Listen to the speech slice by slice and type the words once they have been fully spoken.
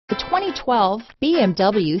2012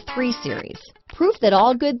 BMW 3 Series. Proof that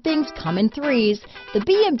all good things come in threes, the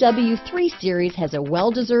BMW 3 Series has a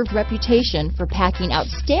well-deserved reputation for packing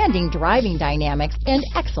outstanding driving dynamics and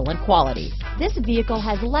excellent quality. This vehicle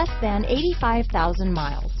has less than 85,000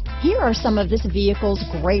 miles. Here are some of this vehicle's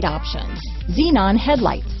great options: Xenon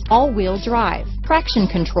headlights, all-wheel drive, traction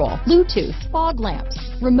control, Bluetooth, fog lamps,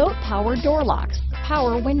 remote power door locks,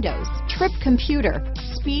 power windows, trip computer,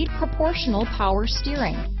 speed proportional power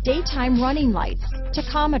steering, daytime running lights,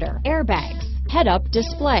 tachometer, airbags, head-up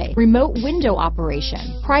display, remote window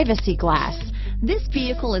operation, privacy glass. This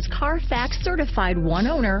vehicle is Carfax certified one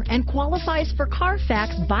owner and qualifies for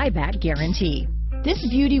Carfax buyback guarantee. This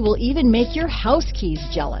beauty will even make your house keys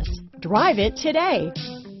jealous. Drive it today.